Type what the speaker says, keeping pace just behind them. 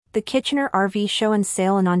The Kitchener RV Show and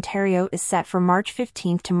Sale in Ontario is set for March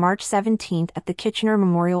 15 to March 17 at the Kitchener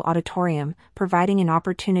Memorial Auditorium, providing an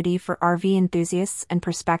opportunity for RV enthusiasts and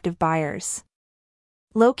prospective buyers.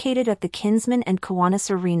 Located at the Kinsman and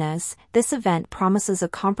Kiwanis Arenas, this event promises a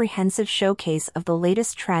comprehensive showcase of the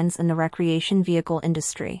latest trends in the recreation vehicle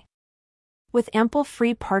industry. With ample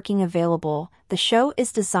free parking available, the show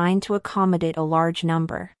is designed to accommodate a large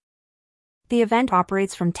number. The event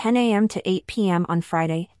operates from 10 a.m. to 8 p.m. on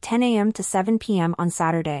Friday, 10 a.m. to 7 p.m. on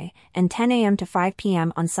Saturday, and 10 a.m. to 5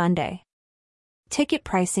 p.m. on Sunday. Ticket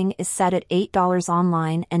pricing is set at $8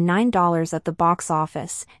 online and $9 at the box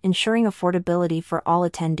office, ensuring affordability for all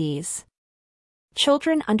attendees.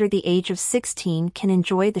 Children under the age of 16 can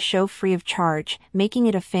enjoy the show free of charge, making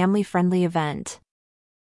it a family-friendly event.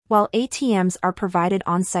 While ATMs are provided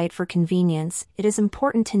on-site for convenience, it is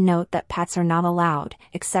important to note that pets are not allowed,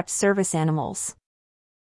 except service animals.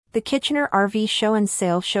 The Kitchener RV Show and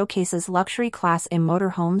Sale showcases luxury Class A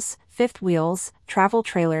motorhomes, fifth wheels, travel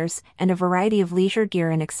trailers, and a variety of leisure gear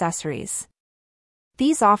and accessories.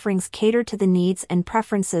 These offerings cater to the needs and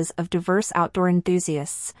preferences of diverse outdoor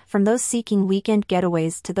enthusiasts, from those seeking weekend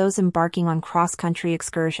getaways to those embarking on cross-country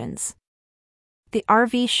excursions. The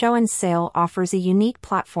RV Show and Sale offers a unique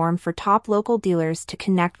platform for top local dealers to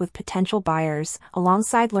connect with potential buyers,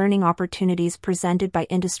 alongside learning opportunities presented by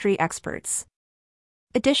industry experts.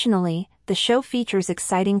 Additionally, the show features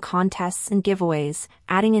exciting contests and giveaways,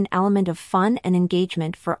 adding an element of fun and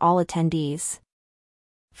engagement for all attendees.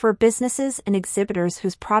 For businesses and exhibitors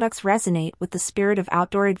whose products resonate with the spirit of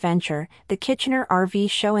outdoor adventure, the Kitchener RV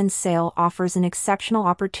Show and Sale offers an exceptional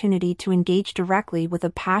opportunity to engage directly with a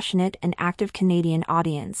passionate and active Canadian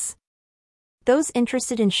audience. Those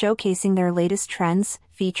interested in showcasing their latest trends,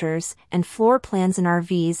 features, and floor plans in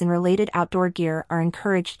RVs and related outdoor gear are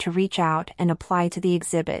encouraged to reach out and apply to the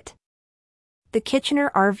exhibit. The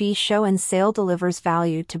Kitchener RV Show and Sale delivers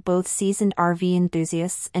value to both seasoned RV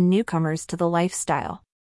enthusiasts and newcomers to the lifestyle.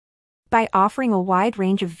 By offering a wide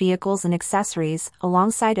range of vehicles and accessories,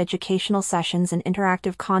 alongside educational sessions and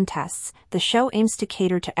interactive contests, the show aims to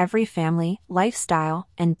cater to every family, lifestyle,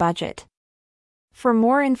 and budget. For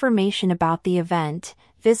more information about the event,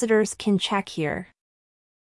 visitors can check here.